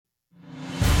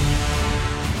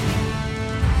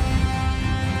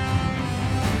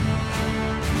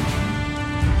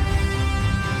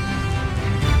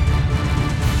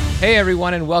Hey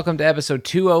everyone, and welcome to episode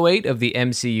 208 of the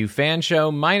MCU Fan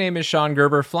Show. My name is Sean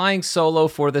Gerber, flying solo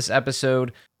for this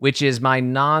episode, which is my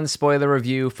non-spoiler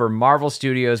review for Marvel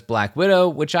Studios' Black Widow,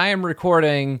 which I am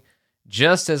recording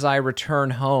just as I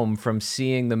return home from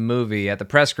seeing the movie at the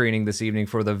press screening this evening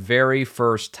for the very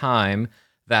first time.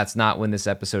 That's not when this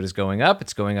episode is going up.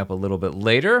 It's going up a little bit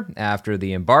later after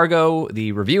the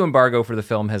review embargo for the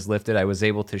film has lifted. I was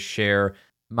able to share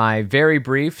my very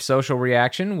brief social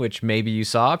reaction, which maybe you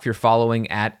saw if you're following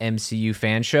at MCU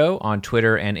Fan Show on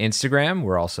Twitter and Instagram.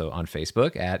 We're also on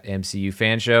Facebook at MCU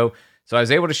Fan Show. So I was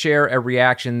able to share a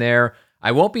reaction there.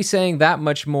 I won't be saying that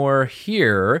much more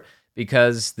here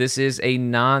because this is a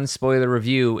non-spoiler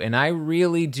review, and I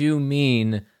really do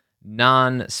mean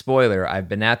non-spoiler. I've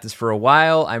been at this for a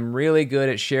while. I'm really good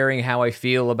at sharing how I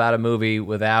feel about a movie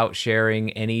without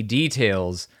sharing any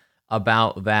details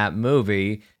about that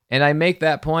movie. And I make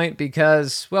that point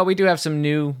because, well, we do have some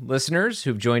new listeners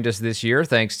who've joined us this year,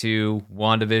 thanks to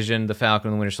WandaVision, The Falcon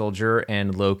and the Winter Soldier,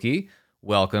 and Loki.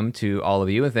 Welcome to all of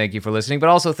you, and thank you for listening. But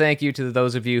also thank you to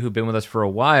those of you who've been with us for a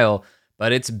while.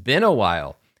 But it's been a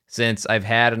while since I've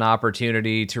had an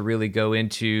opportunity to really go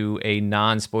into a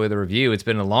non-spoiler review. It's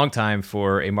been a long time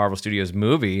for a Marvel Studios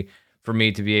movie for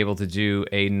me to be able to do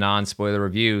a non-spoiler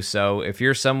review. So if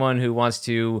you're someone who wants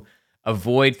to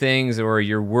avoid things, or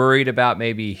you're worried about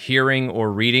maybe hearing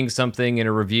or reading something in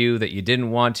a review that you didn't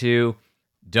want to,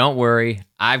 don't worry,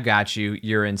 I've got you.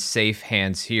 You're in safe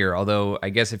hands here. Although I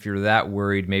guess if you're that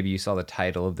worried, maybe you saw the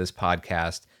title of this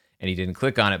podcast and you didn't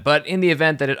click on it. But in the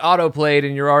event that it auto-played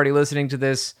and you're already listening to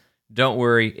this, don't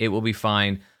worry, it will be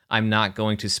fine. I'm not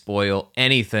going to spoil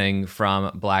anything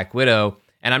from Black Widow.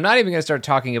 And I'm not even going to start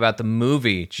talking about the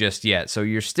movie just yet. So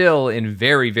you're still in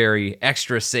very, very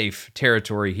extra safe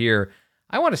territory here.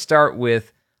 I want to start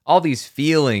with all these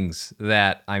feelings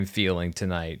that I'm feeling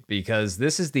tonight, because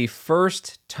this is the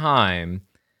first time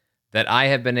that I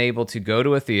have been able to go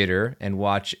to a theater and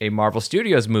watch a Marvel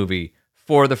Studios movie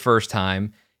for the first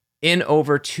time in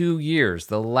over 2 years.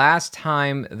 The last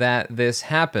time that this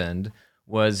happened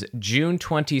was June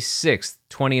 26th,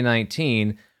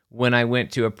 2019, when I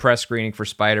went to a press screening for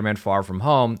Spider-Man Far From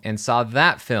Home and saw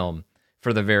that film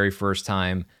for the very first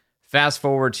time. Fast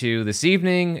forward to this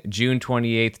evening, June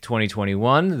 28th,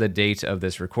 2021, the date of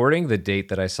this recording, the date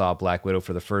that I saw Black Widow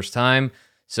for the first time.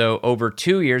 So over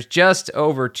 2 years, just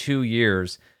over 2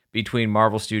 years between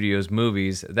Marvel Studios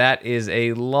movies. That is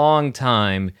a long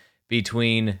time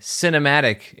between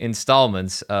cinematic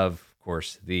installments of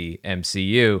course, the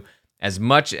MCU. As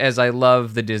much as I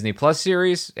love the Disney Plus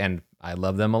series, and I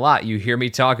love them a lot, you hear me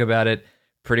talk about it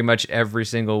pretty much every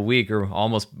single week, or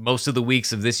almost most of the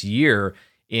weeks of this year,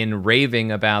 in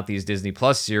raving about these Disney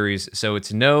Plus series. So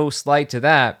it's no slight to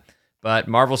that, but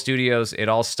Marvel Studios, it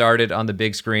all started on the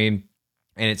big screen,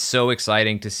 and it's so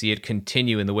exciting to see it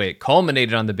continue in the way it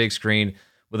culminated on the big screen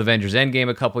with Avengers Endgame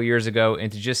a couple years ago,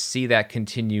 and to just see that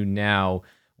continue now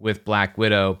with Black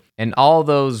Widow, and all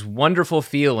those wonderful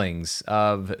feelings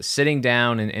of sitting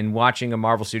down and watching a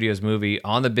Marvel Studios movie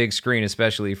on the big screen,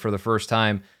 especially for the first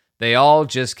time. They all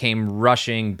just came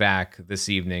rushing back this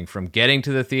evening from getting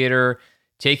to the theater,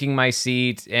 taking my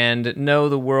seat, and no,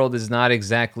 the world is not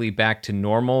exactly back to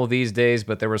normal these days,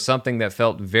 but there was something that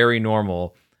felt very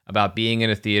normal about being in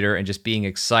a theater and just being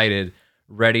excited,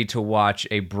 ready to watch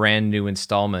a brand new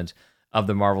installment of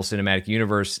the Marvel Cinematic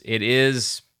Universe. It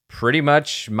is pretty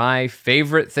much my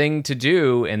favorite thing to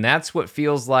do, and that's what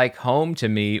feels like home to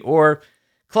me, or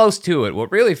close to it. What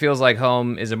really feels like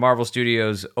home is a Marvel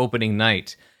Studios opening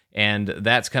night, and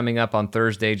that's coming up on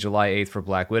Thursday, July 8th for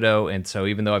Black Widow. And so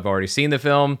even though I've already seen the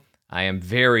film, I am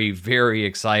very, very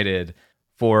excited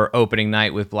for opening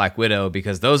night with Black Widow,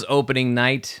 because those opening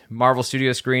night Marvel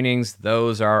Studios screenings,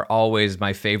 those are always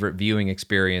my favorite viewing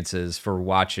experiences for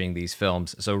watching these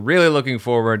films. So really looking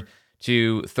forward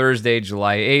to Thursday,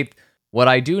 July 8th. What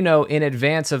I do know in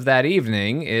advance of that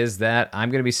evening is that I'm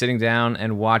going to be sitting down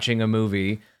and watching a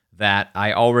movie that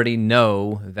I already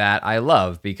know that I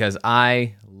love, because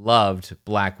I loved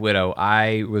Black Widow.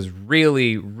 I was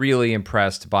really, really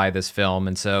impressed by this film.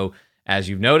 And so, as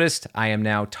you've noticed, I am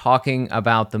now talking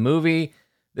about the movie.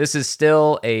 This is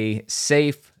still a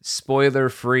safe,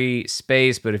 spoiler-free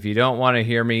space, but if you don't want to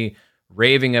hear me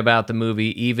raving about the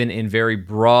movie, even in very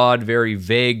broad, very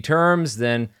vague terms,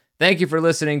 then thank you for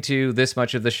listening to this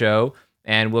much of the show,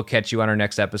 and we'll catch you on our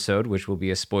next episode, which will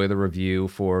be a spoiler review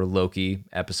for Loki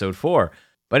Episode 4.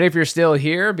 But if you're still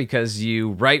here because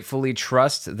you rightfully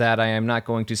trust that I am not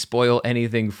going to spoil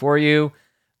anything for you,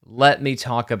 let me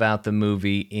talk about the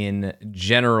movie in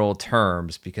general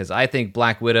terms, because I think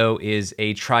Black Widow is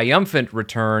a triumphant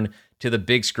return to the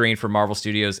big screen for Marvel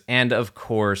Studios, and of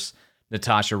course,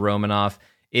 Natasha Romanoff.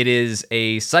 It is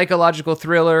a psychological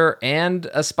thriller and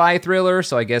a spy thriller,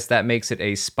 so I guess that makes it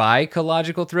a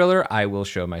spy-cological thriller. I will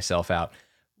show myself out.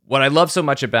 What I love so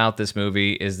much about this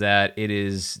movie is that it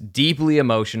is deeply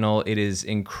emotional. It is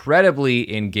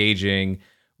incredibly engaging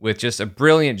with just a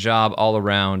brilliant job all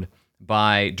around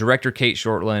by director Cate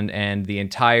Shortland and the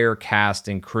entire cast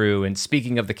and crew. And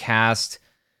speaking of the cast,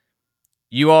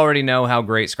 you already know how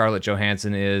great Scarlett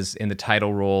Johansson is in the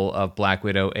title role of Black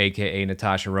Widow, aka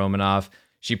Natasha Romanoff.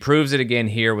 She proves it again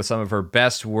here with some of her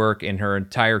best work in her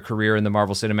entire career in the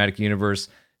Marvel Cinematic Universe,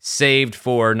 saved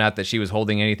for, not that she was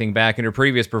holding anything back in her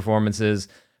previous performances,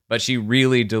 but she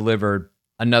really delivered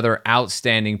another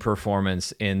outstanding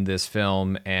performance in this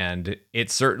film, and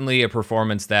it's certainly a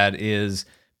performance that is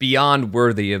beyond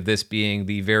worthy of this being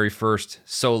the very first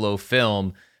solo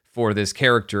film for this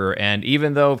character. And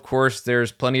even though, of course,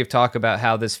 there's plenty of talk about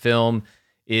how this film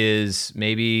is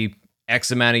maybe X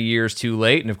amount of years too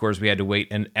late, and of course we had to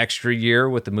wait an extra year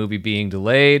with the movie being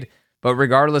delayed, but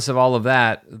regardless of all of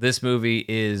that, this movie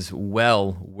is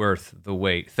well worth the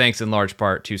wait, thanks in large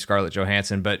part to Scarlett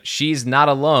Johansson. But she's not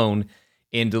alone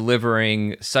in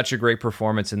delivering such a great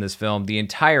performance in this film. The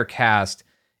entire cast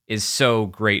is so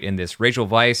great in this. Rachel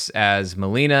Weisz as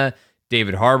Melina,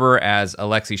 David Harbour as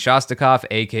Alexei Shostakov,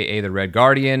 aka the Red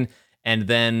Guardian. And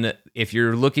then if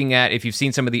you've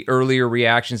seen some of the earlier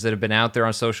reactions that have been out there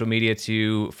on social media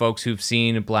to folks who've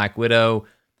seen Black Widow,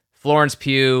 Florence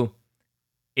Pugh,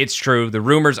 it's true. The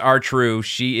rumors are true.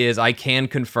 I can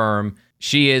confirm,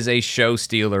 she is a show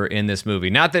stealer in this movie.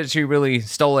 Not that she really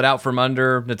stole it out from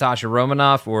under Natasha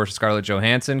Romanoff or Scarlett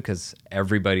Johansson, because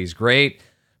everybody's great,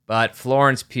 but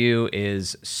Florence Pugh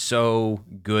is so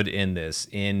good in this.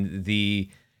 In the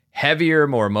heavier,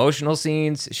 more emotional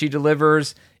scenes she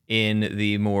delivers, in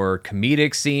the more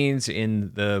comedic scenes,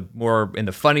 in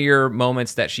the funnier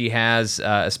moments that she has,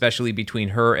 especially between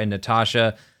her and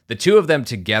Natasha. The two of them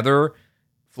together,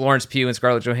 Florence Pugh and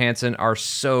Scarlett Johansson, are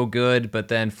so good, but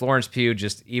then Florence Pugh,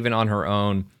 just even on her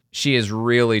own, she is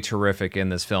really terrific in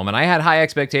this film. And I had high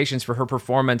expectations for her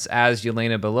performance as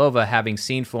Yelena Belova, having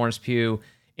seen Florence Pugh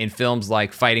in films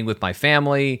like Fighting with My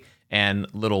Family and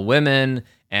Little Women,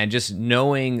 and just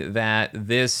knowing that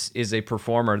this is a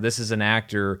performer, this is an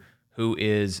actor who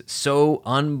is so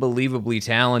unbelievably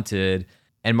talented,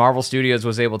 and Marvel Studios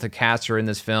was able to cast her in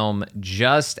this film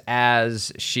just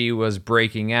as she was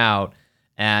breaking out,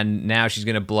 and now she's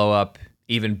going to blow up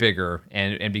even bigger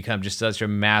and become just such a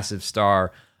massive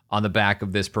star on the back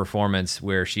of this performance,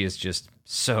 where she is just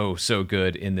so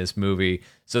good in this movie.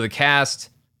 So the cast,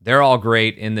 they're all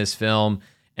great in this film.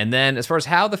 And then as far as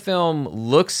how the film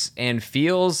looks and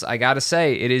feels, I gotta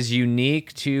say, it is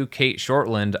unique to Cate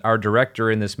Shortland, our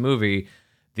director in this movie.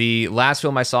 The last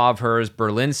film I saw of hers,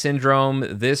 Berlin Syndrome,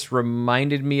 this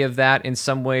reminded me of that in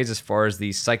some ways as far as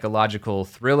the psychological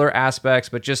thriller aspects,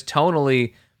 but just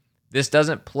tonally, this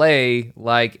doesn't play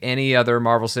like any other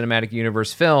Marvel Cinematic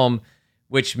Universe film,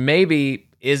 which maybe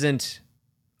isn't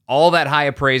all that high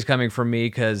of praise coming from me,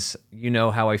 because you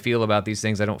know how I feel about these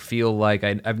things. I don't feel like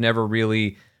I've never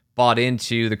really bought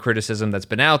into the criticism that's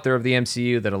been out there of the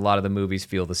MCU, that a lot of the movies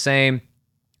feel the same.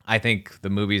 I think the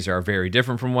movies are very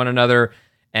different from one another.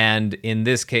 And in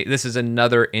this case, this is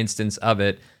another instance of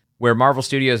it, where Marvel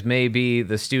Studios may be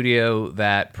the studio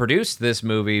that produced this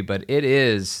movie, but it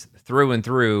is through and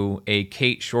through a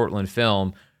Cate Shortland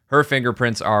film. Her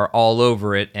fingerprints are all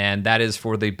over it, and that is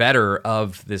for the better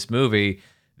of this movie.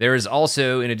 There is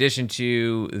also, in addition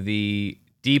to the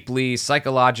deeply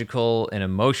psychological and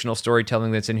emotional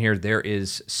storytelling that's in here, there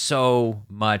is so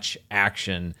much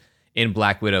action in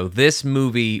Black Widow. This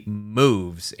movie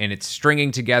moves, and it's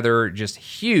stringing together just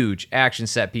huge action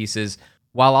set pieces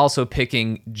while also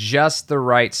picking just the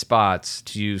right spots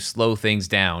to slow things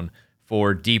down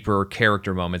for deeper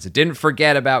character moments. It didn't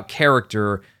forget about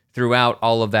character throughout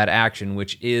all of that action,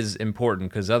 which is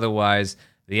important, because otherwise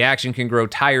the action can grow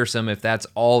tiresome if that's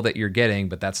all that you're getting,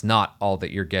 but that's not all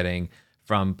that you're getting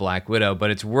from Black Widow.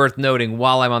 But it's worth noting,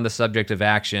 while I'm on the subject of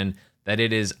action, that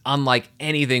it is unlike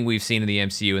anything we've seen in the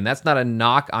MCU. And that's not a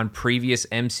knock on previous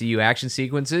MCU action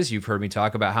sequences. You've heard me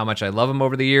talk about how much I love them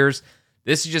over the years.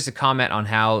 This is just a comment on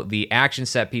how the action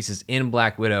set pieces in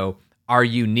Black Widow are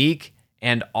unique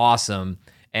and awesome,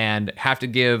 and have to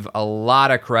give a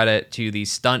lot of credit to the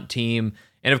stunt team.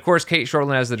 And of course, Cate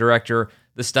Shortland as the director,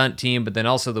 the stunt team, but then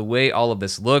also the way all of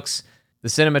this looks. The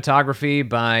cinematography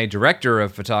by director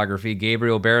of photography,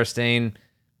 Gabriel Beristain,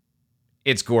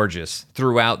 it's gorgeous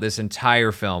throughout this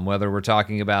entire film, whether we're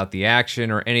talking about the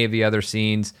action or any of the other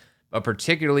scenes, but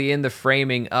particularly in the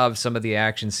framing of some of the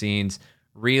action scenes,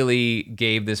 really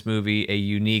gave this movie a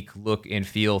unique look and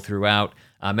feel throughout.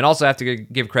 And also have to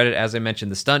give credit, as I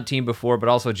mentioned, the stunt team before, but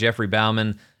also Jeffrey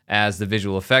Bauman as the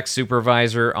visual effects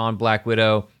supervisor on Black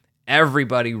Widow.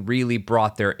 Everybody really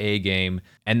brought their A game,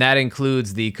 and that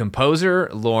includes the composer,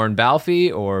 Lorne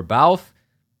Balfe, or Balfe.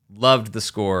 Loved the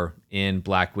score in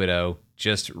Black Widow.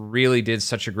 Just really did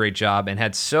such a great job and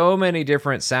had so many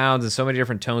different sounds and so many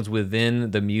different tones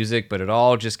within the music, but it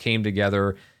all just came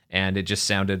together and it just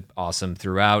sounded awesome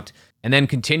throughout. And then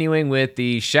continuing with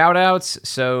the shout outs.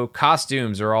 So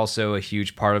costumes are also a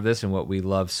huge part of this and what we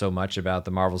love so much about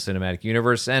the Marvel Cinematic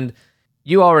Universe. And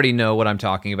you already know what I'm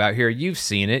talking about here. You've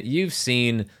seen it. You've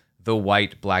seen the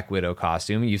white Black Widow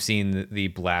costume. You've seen the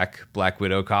black Black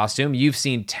Widow costume. You've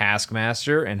seen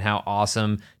Taskmaster and how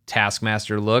awesome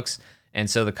Taskmaster looks. And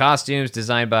so the costumes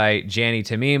designed by Jani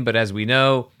Tamim, but as we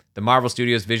know, the Marvel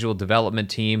Studios visual development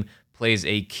team plays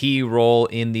a key role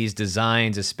in these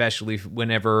designs, especially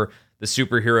whenever the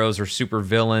superheroes or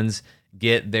supervillains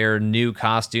get their new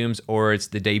costumes or it's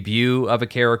the debut of a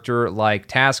character like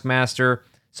Taskmaster.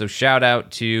 So shout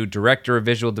out to Director of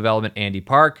Visual Development Andy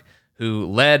Park, who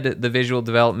led the visual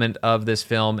development of this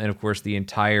film, and of course the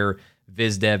entire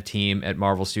VizDev team at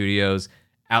Marvel Studios.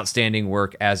 Outstanding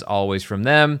work as always from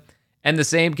them. And the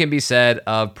same can be said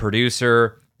of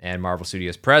producer and Marvel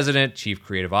Studios president, chief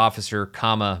creative officer,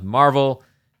 Marvel,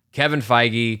 Kevin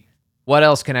Feige. What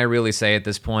else can I really say at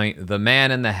this point? The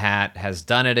man in the hat has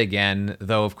done it again,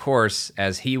 though of course,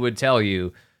 as he would tell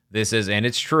you, this is, and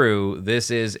it's true,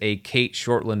 this is a Cate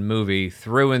Shortland movie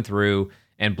through and through,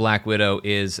 and Black Widow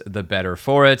is the better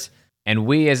for it. And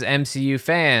we as MCU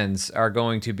fans are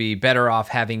going to be better off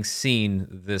having seen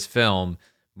this film.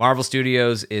 Marvel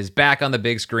Studios is back on the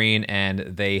big screen, and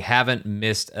they haven't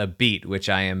missed a beat, which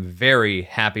I am very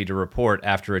happy to report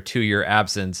after a 2-year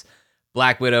absence.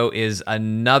 Black Widow is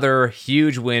another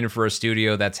huge win for a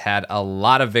studio that's had a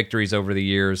lot of victories over the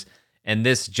years, and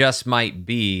this just might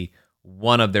be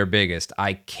one of their biggest.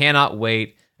 I cannot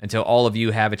wait until all of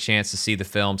you have a chance to see the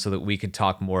film so that we can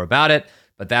talk more about it,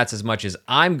 but that's as much as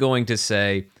I'm going to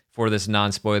say for this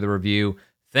non-spoiler review.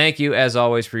 Thank you, as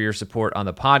always, for your support on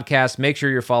the podcast. Make sure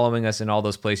you're following us in all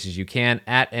those places you can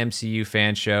at MCU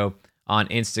Fan Show on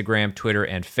Instagram, Twitter,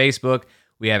 and Facebook.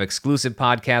 We have exclusive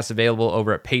podcasts available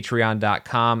over at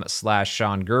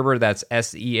patreon.com/Sean Gerber. That's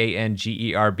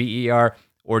SeanGerber,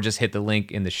 or just hit the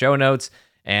link in the show notes.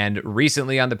 And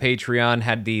recently on the Patreon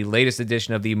had the latest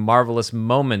edition of the Marvelous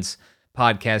Moments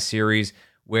podcast series,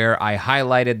 where I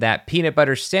highlighted that peanut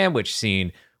butter sandwich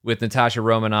scene with Natasha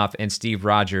Romanoff and Steve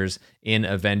Rogers in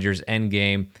Avengers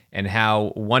Endgame, and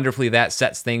how wonderfully that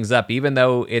sets things up. Even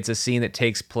though it's a scene that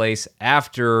takes place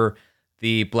after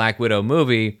the Black Widow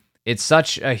movie, it's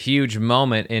such a huge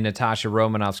moment in Natasha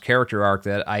Romanoff's character arc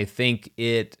that I think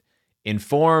it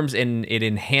informs and it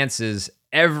enhances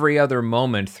every other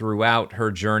moment throughout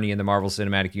her journey in the Marvel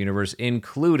Cinematic Universe,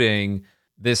 including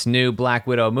this new Black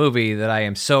Widow movie that I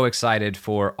am so excited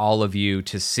for all of you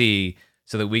to see,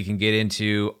 so that we can get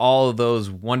into all of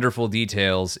those wonderful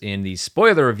details in the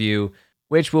spoiler review,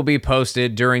 which will be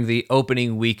posted during the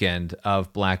opening weekend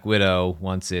of Black Widow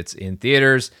once it's in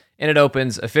theaters. And it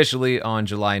opens officially on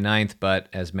July 9th, but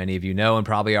as many of you know and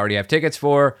probably already have tickets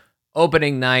for,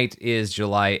 opening night is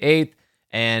July 8th.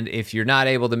 And if you're not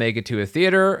able to make it to a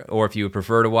theater, or if you would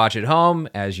prefer to watch at home,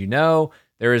 as you know,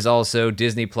 there is also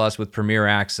Disney Plus with Premier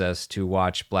Access to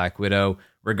watch Black Widow.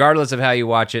 Regardless of how you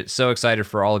watch it, so excited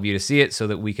for all of you to see it so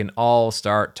that we can all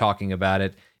start talking about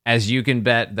it. As you can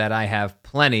bet that I have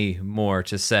plenty more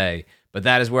to say. But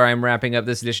that is where I'm wrapping up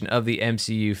this edition of the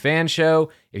MCU Fan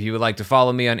Show. If you would like to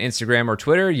follow me on Instagram or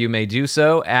Twitter, you may do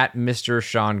so at Mr.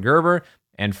 Sean Gerber.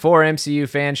 And for MCU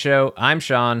Fan Show, I'm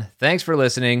Sean. Thanks for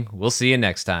listening. We'll see you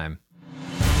next time.